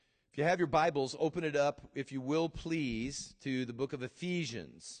If you have your Bibles, open it up, if you will, please, to the book of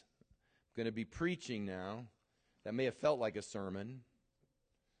Ephesians. I'm going to be preaching now. That may have felt like a sermon,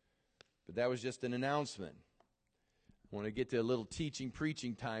 but that was just an announcement. I want to get to a little teaching,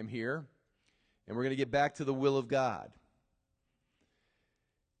 preaching time here, and we're going to get back to the will of God.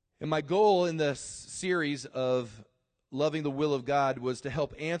 And my goal in this series of Loving the Will of God was to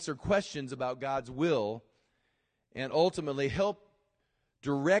help answer questions about God's will and ultimately help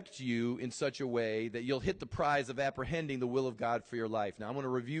direct you in such a way that you'll hit the prize of apprehending the will of God for your life. Now, I'm going to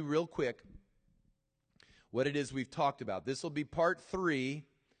review real quick what it is we've talked about. This will be part 3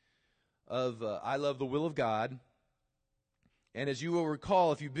 of I Love the Will of God. And as you will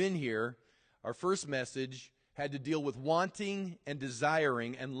recall, if you've been here, our first message had to deal with wanting and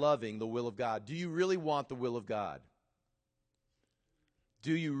desiring and loving the will of God. Do you really want the will of God?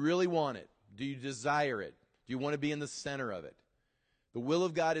 Do you really want it? Do you desire it? Do you want to be in the center of it? The will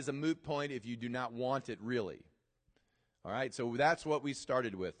of God is a moot point if you do not want it really. All right, so that's what we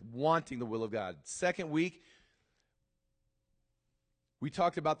started with, wanting the will of God. Second week, we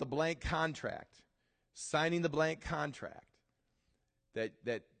talked about the blank contract, signing the blank contract.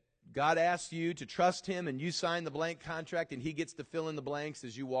 That God asks you to trust Him, and you sign the blank contract, and He gets to fill in the blanks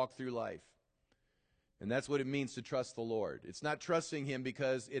as you walk through life. And that's what it means to trust the Lord. It's not trusting Him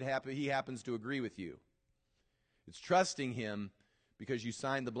because He happens to agree with you. It's trusting Him because you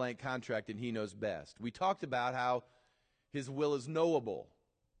signed the blank contract and He knows best. We talked about how His will is knowable.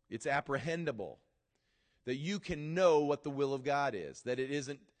 It's apprehendable. That you can know what the will of God is. That it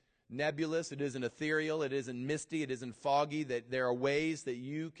isn't nebulous, it isn't ethereal, it isn't misty, it isn't foggy. That there are ways that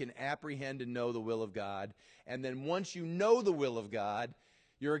you can apprehend and know the will of God. And then once you know the will of God,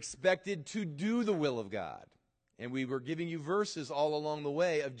 you're expected to do the will of God. And we were giving you verses all along the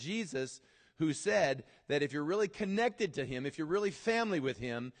way of Jesus who said that if you're really connected to Him, if you're really family with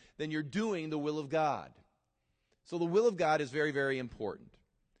Him, then you're doing the will of God. So the will of God is very, very important.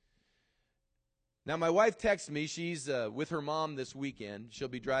 Now, my wife texted me. She's with her mom this weekend. She'll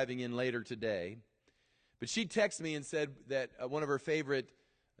be driving in later today. But she texted me and said that one of her favorite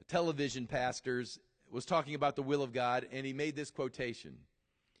television pastors was talking about the will of God, and he made this quotation.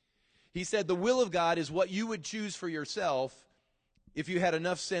 He said, "The will of God is what you would choose for yourself if you had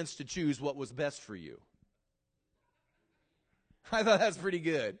enough sense to choose what was best for you." I thought that's pretty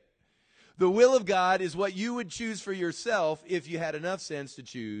good. The will of God is what you would choose for yourself if you had enough sense to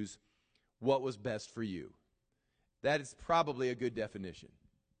choose what was best for you. That is probably a good definition.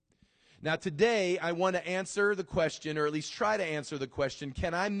 Now today, I want to answer the question, or at least try to answer the question,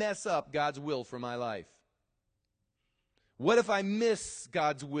 can I mess up God's will for my life? What if I miss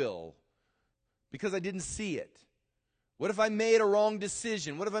God's will because I didn't see it? What if I made a wrong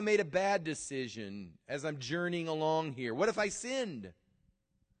decision? What if I made a bad decision as I'm journeying along here? What if I sinned?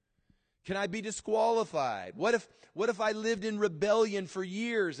 Can I be disqualified? What if I lived in rebellion for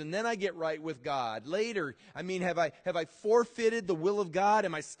years and then I get right with God later? I mean, have I forfeited the will of God?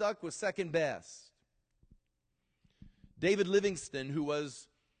 Am I stuck with second best? David Livingstone, who was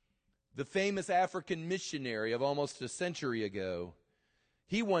the famous African missionary of almost a century ago,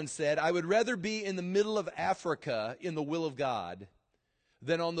 he once said, "I would rather be in the middle of Africa in the will of God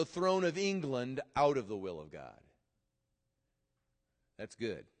than on the throne of England out of the will of God." That's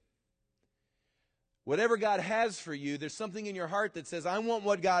good. Whatever God has for you, there's something in your heart that says, I want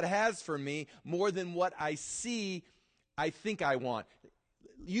what God has for me more than what I see I think I want.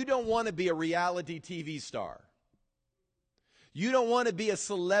 You don't want to be a reality TV star. You don't want to be a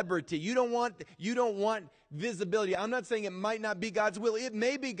celebrity. You don't want visibility. I'm not saying it might not be God's will. It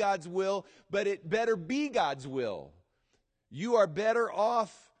may be God's will, but it better be God's will. You are better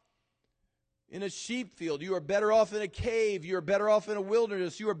off in a sheep field. You are better off in a cave. You are better off in a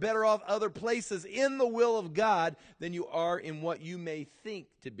wilderness. You are better off other places in the will of God than you are in what you may think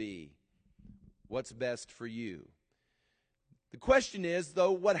to be what's best for you. The question is,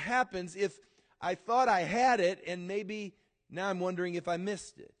 though, what happens if I thought I had it and maybe now I'm wondering if I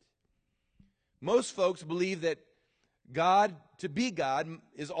missed it? Most folks believe that God, to be God,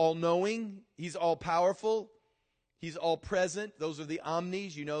 is all-knowing. He's all-powerful. He's all-present. Those are the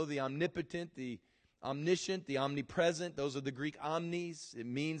omnis. You know, the omnipotent, the omniscient, the omnipresent. Those are the Greek omnis. It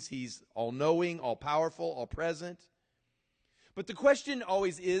means He's all-knowing, all-powerful, all-present. But the question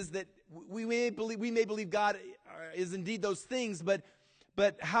always is that we may believe God is indeed those things, but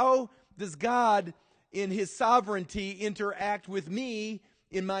how does God in His sovereignty interact with me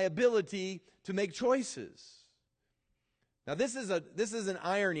in my ability to make choices? Now this is an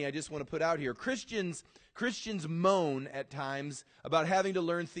irony I just want to put out here. Christians Christians moan at times about having to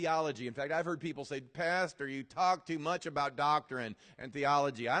learn theology. In fact, I've heard people say, Pastor, you talk too much about doctrine and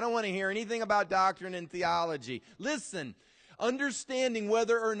theology. I don't want to hear anything about doctrine and theology. Listen, understanding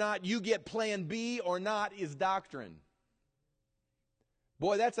whether or not you get plan B or not is doctrine.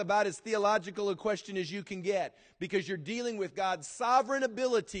 Boy, that's about as theological a question as you can get, because you're dealing with God's sovereign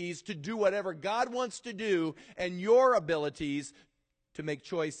abilities to do whatever God wants to do and your abilities to make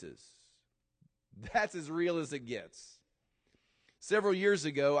choices. That's as real as it gets. Several years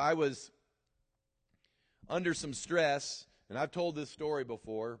ago, I was under some stress, and I've told this story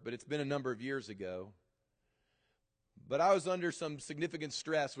before, but it's been a number of years ago. But I was under some significant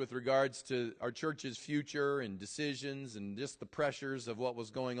stress with regards to our church's future and decisions and just the pressures of what was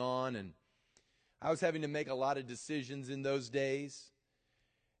going on. And I was having to make a lot of decisions in those days.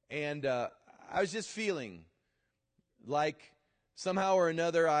 And I was just feeling like somehow or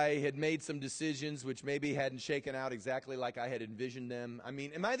another I had made some decisions which maybe hadn't shaken out exactly like I had envisioned them. I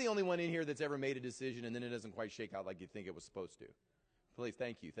mean, am I the only one in here that's ever made a decision and then it doesn't quite shake out like you think it was supposed to? Please,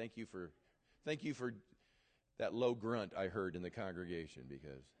 thank you. Thank you for that low grunt I heard in the congregation,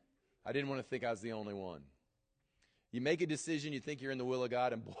 because I didn't want to think I was the only one. You make a decision, you think you're in the will of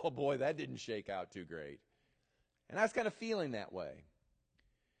God, and boy, that didn't shake out too great. And I was kind of feeling that way.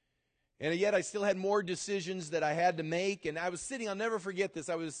 And yet I still had more decisions that I had to make, and I was sitting, I'll never forget this,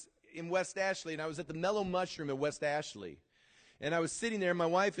 I was in West Ashley, and I was at the Mellow Mushroom at West Ashley. And I was sitting there, my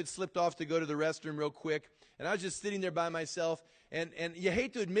wife had slipped off to go to the restroom real quick, and I was just sitting there by myself. And you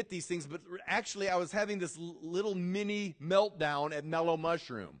hate to admit these things, but actually I was having this little mini meltdown at Mellow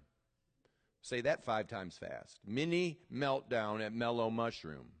Mushroom. Say that 5 times fast. Mini meltdown at Mellow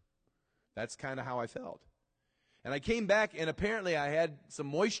Mushroom. That's kind of how I felt. And I came back, and apparently I had some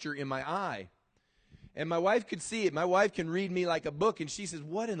moisture in my eye. And my wife could see it. My wife can read me like a book, and she says,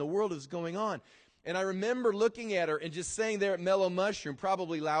 what in the world is going on? And I remember looking at her and just saying there at Mellow Mushroom,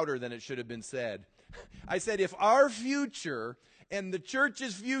 probably louder than it should have been said, I said, if our future and the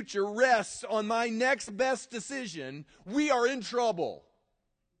church's future rests on my next best decision, we are in trouble.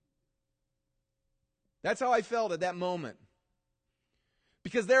 That's how I felt at that moment.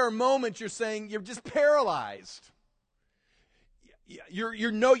 Because there are moments you're saying you're just paralyzed.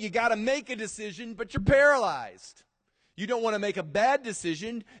 You got to make a decision, but you're paralyzed. You don't want to make a bad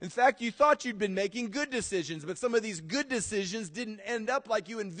decision. In fact, you thought you'd been making good decisions, but some of these good decisions didn't end up like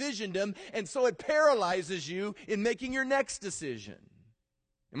you envisioned them, and so it paralyzes you in making your next decision.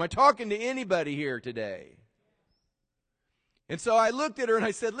 Am I talking to anybody here today? And so I looked at her and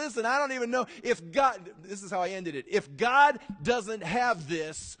I said, listen, I don't even know if God, this is how I ended it, if God doesn't have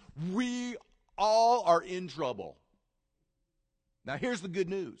this, we all are in trouble. Now here's the good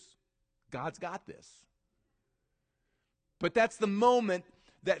news. God's got this. But that's the moment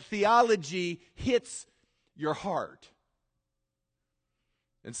that theology hits your heart.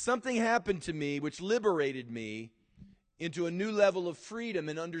 And something happened to me which liberated me into a new level of freedom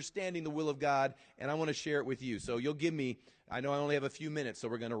and understanding the will of God, and I want to share it with you. So you'll give me, I know I only have a few minutes, so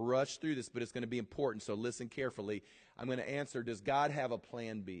we're going to rush through this, but it's going to be important, so listen carefully. I'm going to answer, does God have a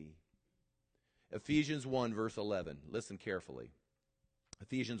plan B? Ephesians 1, verse 11. Listen carefully.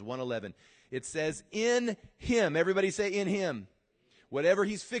 Ephesians 1:11. It says, in Him. Everybody say, in Him. Whatever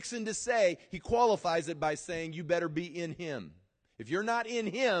He's fixing to say, He qualifies it by saying, you better be in Him. If you're not in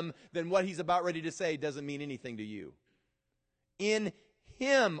Him, then what He's about ready to say doesn't mean anything to you. In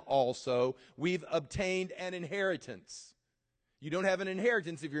Him also we've obtained an inheritance. You don't have an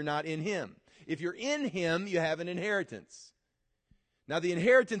inheritance if you're not in Him. If you're in Him, you have an inheritance. Now the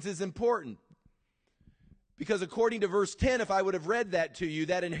inheritance is important. Because according to verse 10, if I would have read that to you,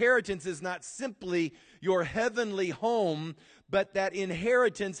 that inheritance is not simply your heavenly home, but that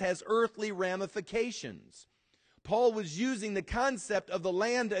inheritance has earthly ramifications. Paul was using the concept of the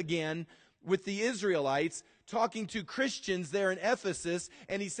land again with the Israelites, talking to Christians there in Ephesus,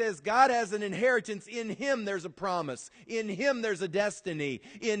 and he says, God has an inheritance. In Him there's a promise. In Him there's a destiny.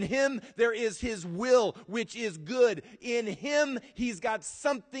 In Him there is His will, which is good. In Him He's got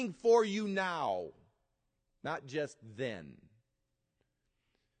something for you now. Not just then.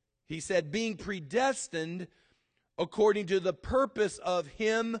 He said, being predestined according to the purpose of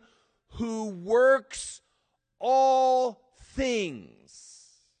Him who works all things.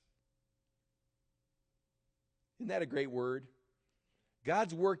 Isn't that a great word?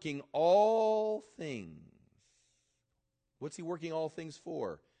 God's working all things. What's He working all things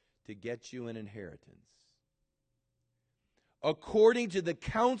for? To get you an inheritance. According to the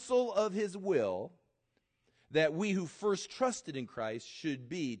counsel of His will, that we who first trusted in Christ should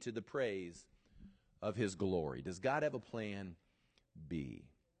be to the praise of His glory. Does God have a plan B?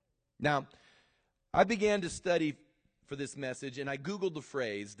 Now, I began to study for this message, and I Googled the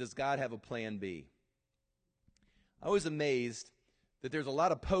phrase, does God have a plan B? I was amazed that there's a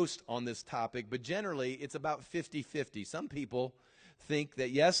lot of posts on this topic, but generally it's about 50-50. Some people think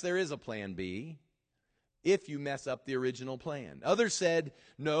that, yes, there is a plan B if you mess up the original plan. Others said,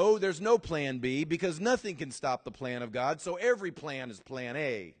 no, there's no plan B because nothing can stop the plan of God, so every plan is plan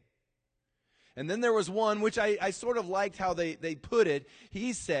A. And then there was one, which I sort of liked how they put it.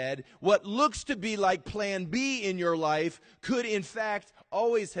 He said, what looks to be like plan B in your life could in fact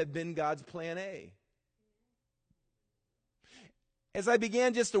always have been God's plan A. As I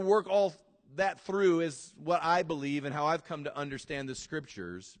began just to work all that through as what I believe and how I've come to understand the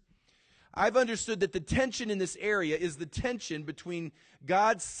Scriptures, I've understood that the tension in this area is the tension between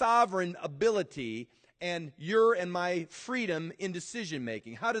God's sovereign ability and your and my freedom in decision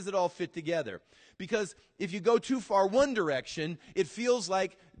making. How does it all fit together? Because if you go too far one direction, it feels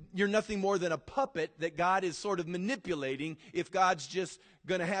like you're nothing more than a puppet that God is sort of manipulating if God's just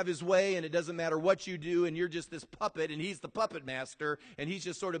going to have his way and it doesn't matter what you do and you're just this puppet and he's the puppet master and he's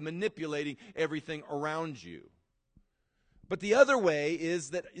just sort of manipulating everything around you. But the other way is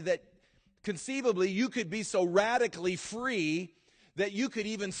that conceivably you could be so radically free that you could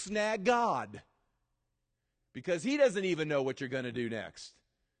even snag God, because he doesn't even know what you're going to do next.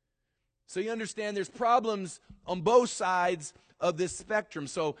 So you understand there's problems on both sides of this spectrum.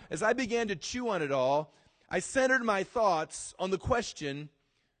 So as I began to chew on it all, I centered my thoughts on the question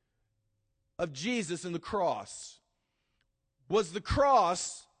of Jesus and the cross. Was the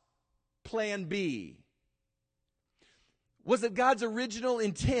cross plan B? Was it God's original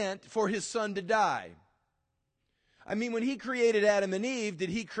intent for his son to die? I mean, when he created Adam and Eve, did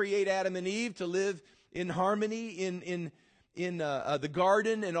he create Adam and Eve to live in harmony in the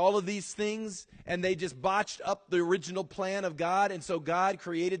garden and all of these things, and they just botched up the original plan of God, and so God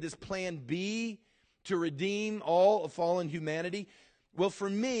created this plan B to redeem all of fallen humanity? Well, for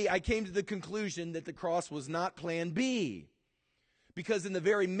me, I came to the conclusion that the cross was not plan B, because in the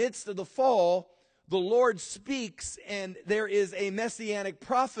very midst of the fall, the Lord speaks, and there is a messianic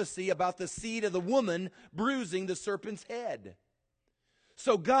prophecy about the seed of the woman bruising the serpent's head.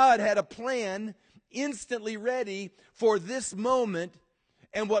 So God had a plan instantly ready for this moment,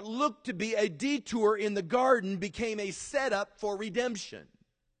 and what looked to be a detour in the garden became a setup for redemption.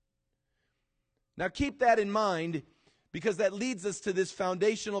 Now keep that in mind, because that leads us to this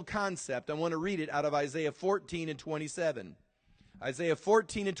foundational concept. I want to read it out of Isaiah 14 and 27. Isaiah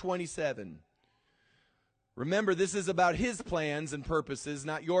 14 and 27. Remember, this is about his plans and purposes,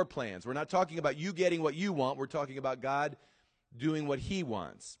 not your plans. We're not talking about you getting what you want. We're talking about God doing what he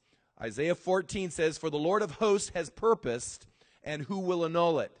wants. Isaiah 14 says, "For the Lord of hosts has purposed, and who will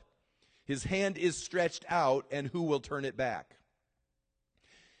annul it? His hand is stretched out, and who will turn it back?"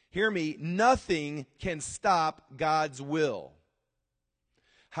 Hear me, nothing can stop God's will.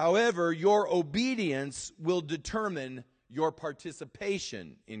 However, your obedience will determine your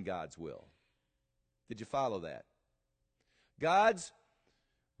participation in God's will. Did you follow that? God's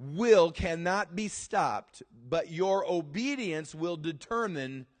will cannot be stopped, but your obedience will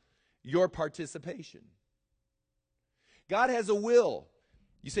determine your participation. God has a will.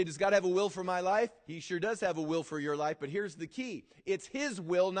 You say, does God have a will for my life? He sure does have a will for your life, but here's the key. It's his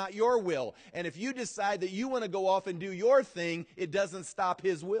will, not your will. And if you decide that you want to go off and do your thing, it doesn't stop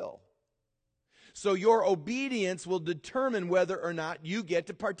his will. So your obedience will determine whether or not you get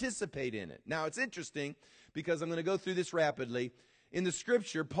to participate in it. Now, it's interesting because I'm going to go through this rapidly. In the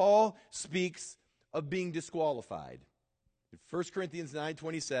Scripture, Paul speaks of being disqualified. In 1 Corinthians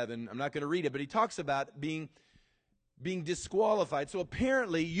 9:27, I'm not going to read it, but he talks about being disqualified. So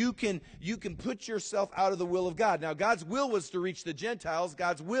apparently you can put yourself out of the will of God. Now, God's will was to reach the Gentiles.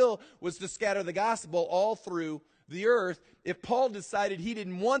 God's will was to scatter the gospel all through the earth. If Paul decided he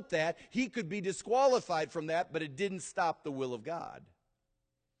didn't want that, he could be disqualified from that, but it didn't stop the will of God.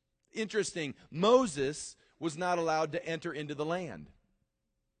 Interesting, Moses was not allowed to enter into the land.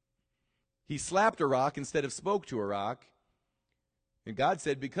 He slapped a rock instead of spoke to a rock. And God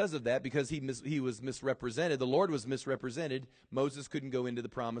said because of that, because he was misrepresented, the Lord was misrepresented, Moses couldn't go into the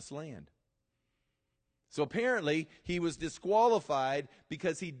promised land. So apparently he was disqualified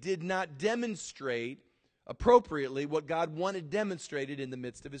because he did not demonstrate appropriately what God wanted demonstrated in the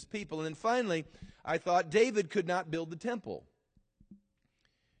midst of his people. And then finally, I thought David could not build the temple.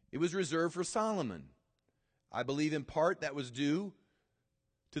 It was reserved for Solomon. I believe in part that was due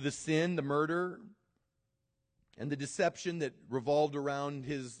to the sin, the murder, and the deception that revolved around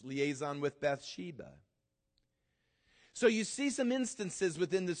his liaison with Bathsheba. So you see some instances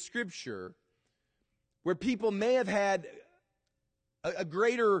within the Scripture where people may have had a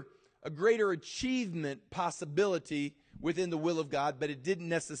greater greater achievement possibility within the will of God, but it didn't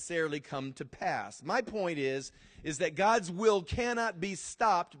necessarily come to pass. My point is that God's will cannot be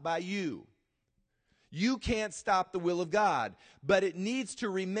stopped by you. You can't stop the will of God, but it needs to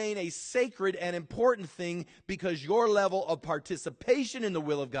remain a sacred and important thing because your level of participation in the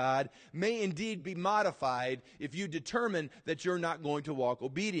will of God may indeed be modified if you determine that you're not going to walk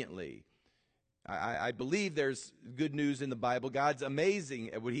obediently. I believe there's good news in the Bible. God's amazing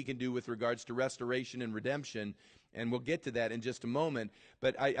at what he can do with regards to restoration and redemption, and we'll get to that in just a moment.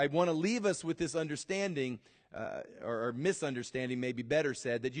 But I want to leave us with this understanding, or misunderstanding, maybe better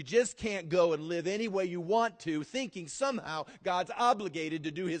said, that you just can't go and live any way you want to, thinking somehow God's obligated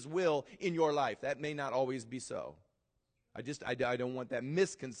to do his will in your life. That may not always be so. I don't want that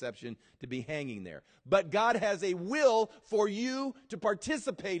misconception to be hanging there. But God has a will for you to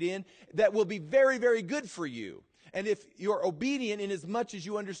participate in that will be very, very good for you. And if you're obedient in as much as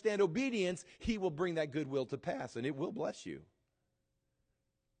you understand obedience, he will bring that good will to pass, and it will bless you.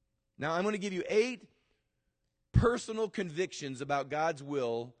 Now, I'm going to give you 8 personal convictions about God's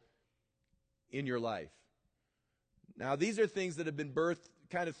will in your life. Now, these are things that have been birthed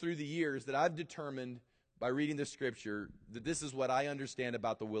kind of through the years that I've determined by reading the scripture that this is what I understand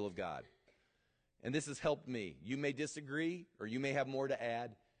about the will of God. And this has helped me. You may disagree, or you may have more to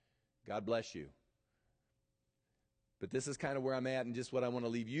add. God bless you. But this is kind of where I'm at and just what I want to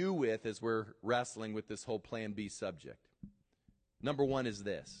leave you with as we're wrestling with this whole Plan B subject. Number 1 is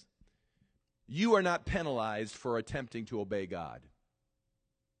this. You are not penalized for attempting to obey God.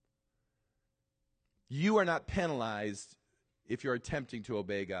 You are not penalized if you're attempting to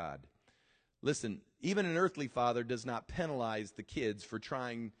obey God. Listen, even an earthly father does not penalize the kids for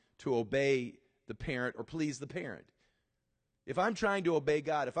trying to obey the parent or please the parent. If I'm trying to obey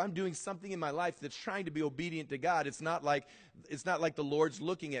God, if I'm doing something in my life that's trying to be obedient to God, it's not like the Lord's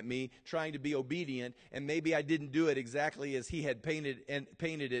looking at me trying to be obedient, and maybe I didn't do it exactly as he had painted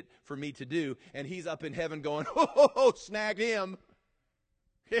it for me to do, and he's up in heaven going, "Oh, snagged him.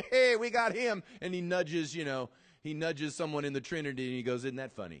 Hey, we got him." And he nudges someone in the Trinity, and he goes, "Isn't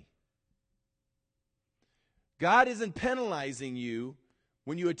that funny?" God isn't penalizing you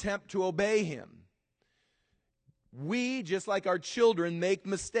when you attempt to obey him. We, just like our children, make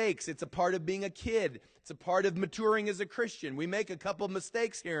mistakes. It's a part of being a kid. It's a part of maturing as a Christian. We make a couple of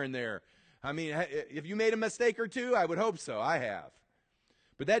mistakes here and there. I mean, if you made a mistake or two, I would hope so. I have.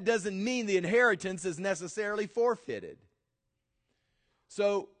 But that doesn't mean the inheritance is necessarily forfeited.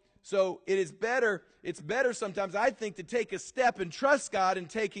 So it's better sometimes, I think, to take a step and trust God in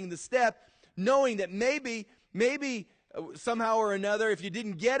taking the step, knowing that maybe somehow or another, if you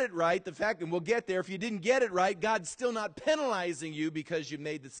didn't get it right, and we'll get there, if you didn't get it right, God's still not penalizing you because you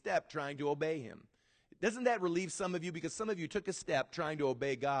made the step trying to obey him. Doesn't that relieve some of you? Because some of you took a step trying to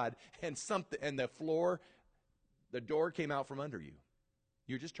obey God, and the door came out from under you.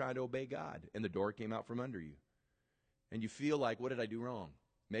 You're just trying to obey God, and the door came out from under you. And you feel like, what did I do wrong?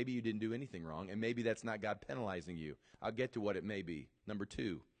 Maybe you didn't do anything wrong, and maybe that's not God penalizing you. I'll get to what it may be. Number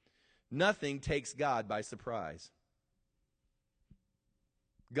 2, nothing takes God by surprise.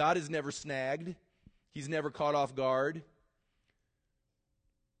 God is never snagged. He's never caught off guard.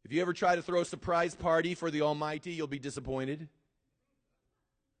 If you ever try to throw a surprise party for the Almighty, you'll be disappointed.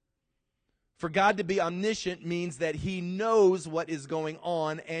 For God to be omniscient means that he knows what is going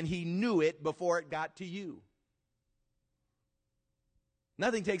on, and he knew it before it got to you.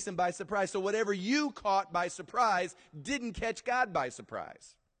 Nothing takes him by surprise. So whatever you caught by surprise didn't catch God by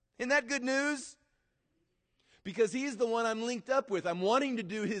surprise. Isn't that good news? Because he's the one I'm linked up with. I'm wanting to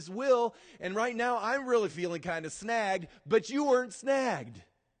do his will, and right now I'm really feeling kind of snagged, but you weren't snagged.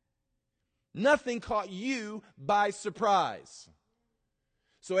 Nothing caught you by surprise.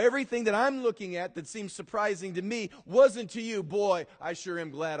 So everything that I'm looking at that seems surprising to me wasn't to you. Boy, I sure am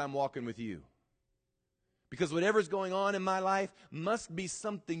glad I'm walking with you. Because whatever's going on in my life must be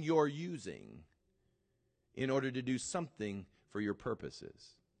something you're using in order to do something for your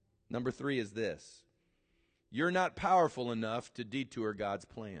purposes. Number 3 is this. You're not powerful enough to detour God's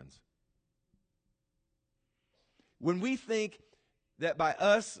plans. When we think that by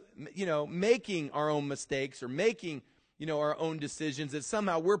us, making our own mistakes or making, our own decisions, that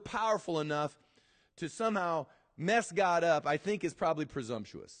somehow we're powerful enough to somehow mess God up, I think is probably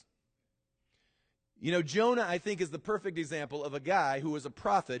presumptuous. Jonah, I think, is the perfect example of a guy who was a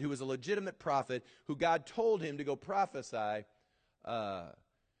prophet, who was a legitimate prophet, who God told him to go prophesy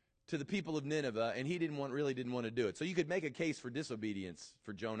to the people of Nineveh, and he really didn't want to do it. So you could make a case for disobedience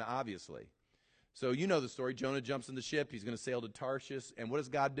for Jonah, obviously. So you know the story. Jonah jumps in the ship. He's going to sail to Tarshish. And what does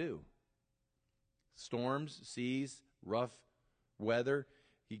God do? Storms, seas, rough weather.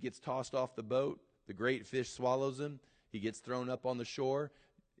 He gets tossed off the boat. The great fish swallows him. He gets thrown up on the shore.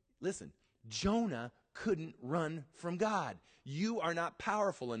 Listen, Jonah couldn't run from God. You are not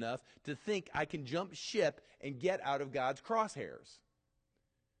powerful enough to think I can jump ship and get out of God's crosshairs.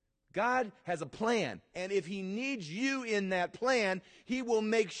 God has a plan, and if he needs you in that plan, he will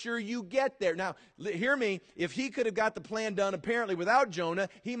make sure you get there. Now, hear me, if he could have got the plan done apparently without Jonah,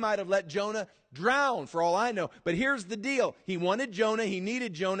 he might have let Jonah drown for all I know. But here's the deal. He wanted Jonah, he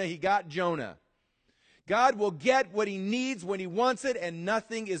needed Jonah, he got Jonah. God will get what he needs when he wants it, and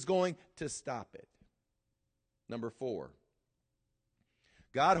nothing is going to stop it. Number 4,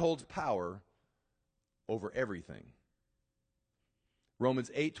 God holds power over everything.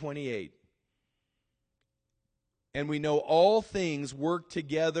 Romans 8:28. And we know all things work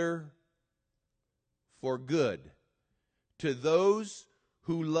together for good to those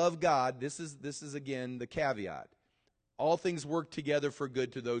who love God. This is again the caveat. All things work together for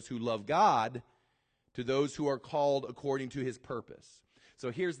good to those who love God, to those who are called according to his purpose.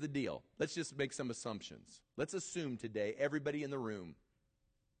 So here's the deal. Let's just make some assumptions. Let's assume today everybody in the room,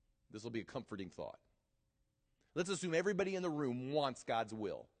 this will be a comforting thought. Let's assume everybody in the room wants God's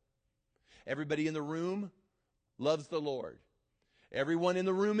will. Everybody in the room loves the Lord. Everyone in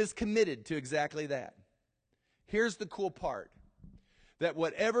the room is committed to exactly that. Here's the cool part. That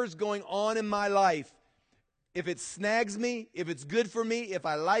whatever's going on in my life, if it snags me, if it's good for me, if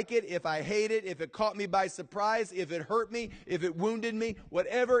I like it, if I hate it, if it caught me by surprise, if it hurt me, if it wounded me,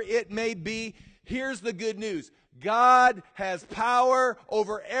 whatever it may be, here's the good news. God has power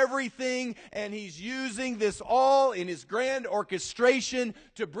over everything, and he's using this all in his grand orchestration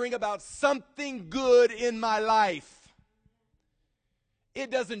to bring about something good in my life. It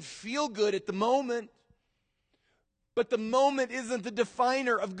doesn't feel good at the moment, but the moment isn't the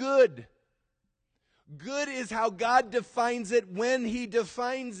definer of good. Good is how God defines it when he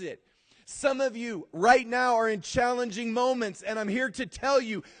defines it. Some of you right now are in challenging moments, and I'm here to tell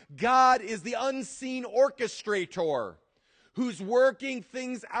you, God is the unseen orchestrator who's working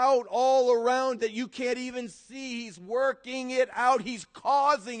things out all around that you can't even see. He's working it out. He's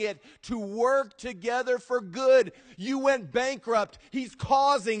causing it to work together for good. You went bankrupt. He's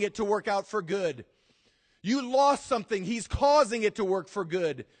causing it to work out for good. You lost something. He's causing it to work for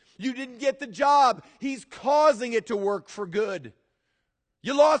good. You didn't get the job. He's causing it to work for good.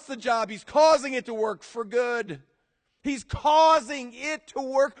 You lost the job. He's causing it to work for good. He's causing it to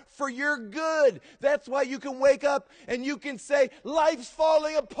work for your good. That's why you can wake up and you can say, life's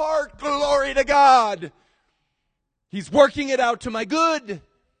falling apart. Glory to God. He's working it out to my good.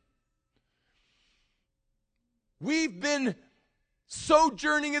 We've been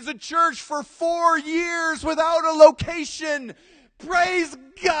sojourning as a church for 4 years without a location. Praise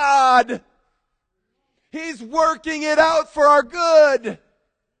God. He's working it out for our good.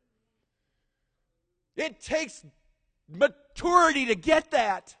 It takes maturity to get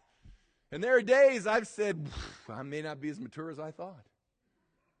that. And there are days I've said, I may not be as mature as I thought.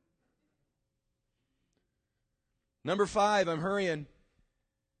 Number 5, I'm hurrying.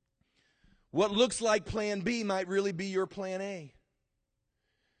 What looks like plan B might really be your plan A.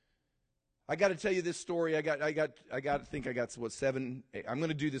 I got to tell you this story. I got 7, 8. I'm going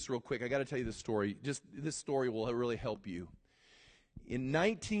to do this real quick. I got to tell you this story. Just this story will really help you. In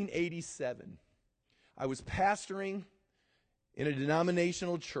 1987, I was pastoring in a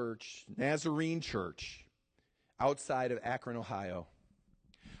denominational church, Nazarene church, outside of Akron, Ohio.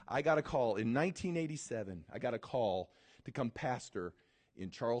 I got a call in 1987. I got a call to come pastor in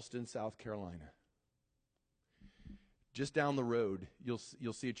Charleston, South Carolina. Just down the road, you'll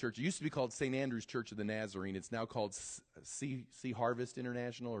see a church. It used to be called St. Andrew's Church of the Nazarene. It's now called Sea Harvest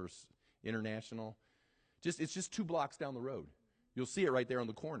International or International. It's just 2 blocks down the road. You'll see it right there on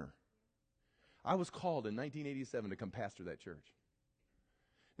the corner. I was called in 1987 to come pastor that church.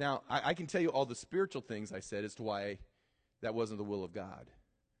 Now, I can tell you all the spiritual things I said as to why that wasn't the will of God.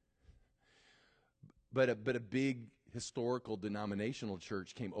 But a big historical denominational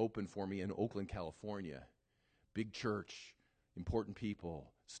church came open for me in Oakland, California. Big church, important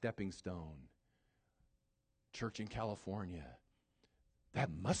people, stepping stone, church in California. That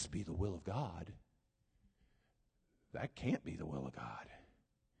must be the will of God. That can't be the will of God.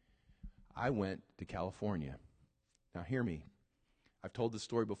 I went to California. Now hear me. I've told this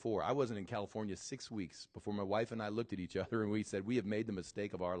story before. I wasn't in California 6 weeks before my wife and I looked at each other and we said, we have made the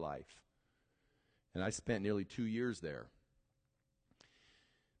mistake of our life. And I spent nearly 2 years there.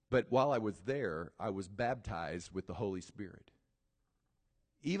 But while I was there, I was baptized with the Holy Spirit.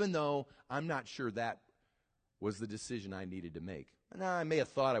 Even though I'm not sure that was the decision I needed to make. Now, I may have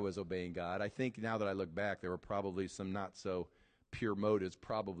thought I was obeying God. I think now that I look back, there were probably some not so pure motives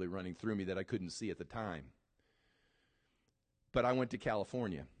probably running through me that I couldn't see at the time. But I went to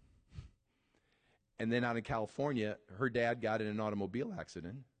California. And then out in California, her dad got in an automobile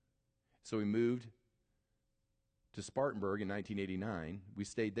accident. So we moved to Spartanburg in 1989. We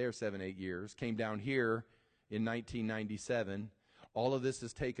stayed there 7-8 years. Came down here in 1997. All of this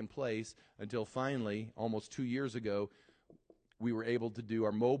has taken place until finally, almost 2 years ago, we were able to do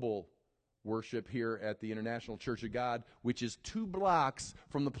our mobile worship here at the International Church of God, which is 2 blocks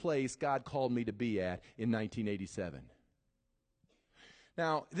from the place God called me to be at in 1987.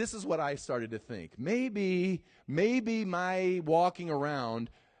 Now, this is what I started to think. Maybe my walking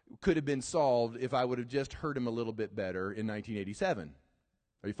around could have been solved if I would have just heard him a little bit better in 1987.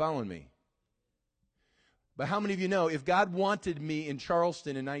 Are you following me? But how many of you know, if God wanted me in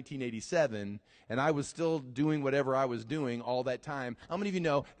Charleston in 1987, and I was still doing whatever I was doing all that time, how many of you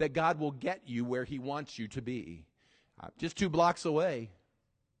know that God will get you where He wants you to be? Just 2 blocks away.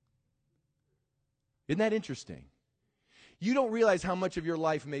 Isn't that interesting? You don't realize how much of your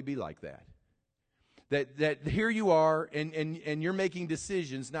life may be like that. That here you are, and you're making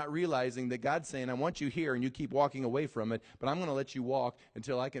decisions, not realizing that God's saying, I want you here, and you keep walking away from it, but I'm going to let you walk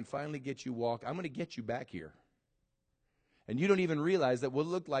until I can finally get you walk. I'm going to get you back here. And you don't even realize that what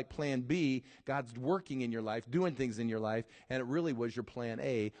looked like plan B, God's working in your life, doing things in your life, and it really was your plan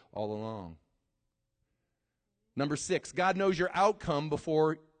A all along. Number 6, God knows your outcome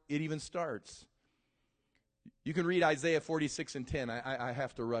before it even starts. You can read Isaiah 46 and 10. I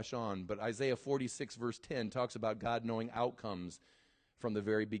have to rush on, but Isaiah 46 verse 10 talks about God knowing outcomes from the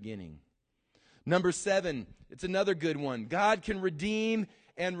very beginning. Number 7, it's another good one. God can redeem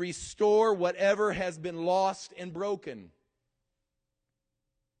and restore whatever has been lost and broken.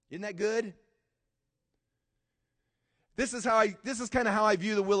 Isn't that good? This is kind of how I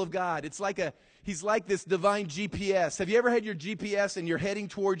view the will of God. He's like this divine GPS. Have you ever had your GPS and you're heading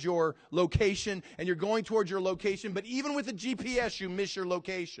towards your location and you're going towards your location, but even with the GPS you miss your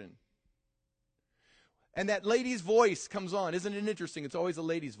location? And that lady's voice comes on. Isn't it interesting? It's always a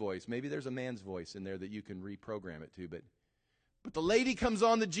lady's voice. Maybe there's a man's voice in there that you can reprogram it to, but the lady comes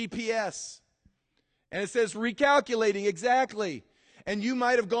on the GPS and it says recalculating exactly. And you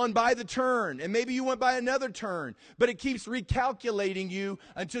might have gone by the turn, and maybe you went by another turn, but it keeps recalculating you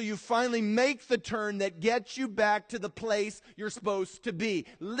until you finally make the turn that gets you back to the place you're supposed to be.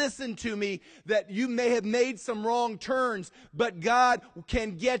 Listen to me, that you may have made some wrong turns, but God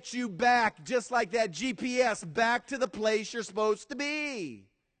can get you back, just like that GPS, back to the place you're supposed to be.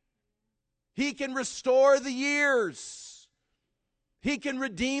 He can restore the years. He can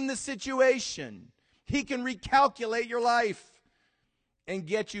redeem the situation. He can recalculate your life and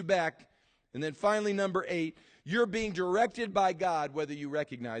get you back. And then finally, number 8, you're being directed by God whether you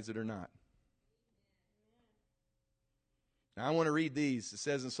recognize it or not. Now, I want to read these. It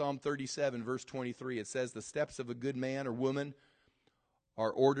says in Psalm 37, verse 23, it says, the steps of a good man or woman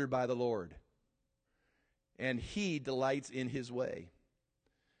are ordered by the Lord, and He delights in his way.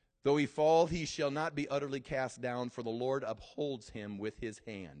 Though he fall, he shall not be utterly cast down, for the Lord upholds him with His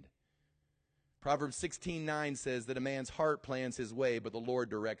hand. Proverbs 16:9 says that a man's heart plans his way, but the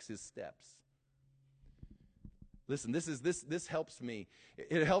Lord directs his steps. Listen, this helps me.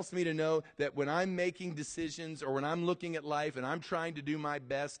 It helps me to know that when I'm making decisions or when I'm looking at life and I'm trying to do my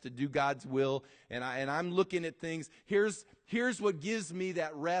best to do God's will and I'm looking at things, here's what gives me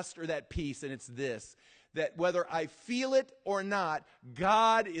that rest or that peace, and it's this, that whether I feel it or not,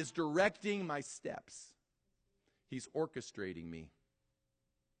 God is directing my steps. He's orchestrating me.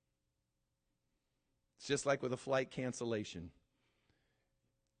 It's just like with a flight cancellation.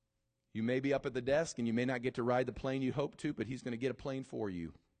 You may be up at the desk and you may not get to ride the plane you hope to, but He's going to get a plane for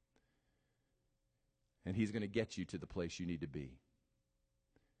you. And He's going to get you to the place you need to be.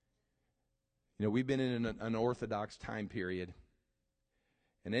 You know, we've been in an unorthodox time period.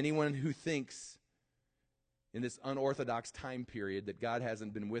 And anyone who thinks in this unorthodox time period that God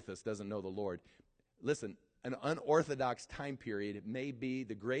hasn't been with us doesn't know the Lord. Listen, an unorthodox time period may be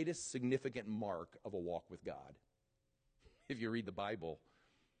the greatest significant mark of a walk with God. If you read the Bible,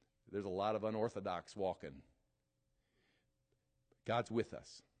 there's a lot of unorthodox walking. God's with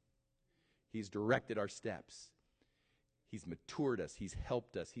us. He's directed our steps. He's matured us. He's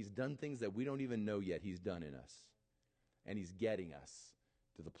helped us. He's done things that we don't even know yet He's done in us. And He's getting us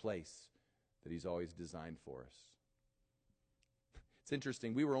to the place that He's always designed for us. It's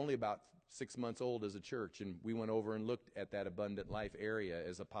interesting. We were only about 6 months old as a church, and we went over and looked at that Abundant Life area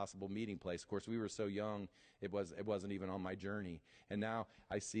as a possible meeting place. Of course, we were so young, it wasn't even on my journey. And now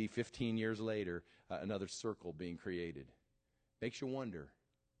I see 15 years later, another circle being created. Makes you wonder.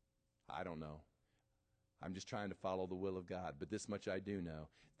 I don't know. I'm just trying to follow the will of God. But this much I do know,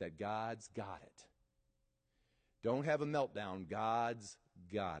 that God's got it. Don't have a meltdown. God's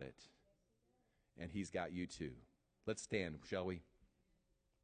got it. And he's got you too. Let's stand, shall we?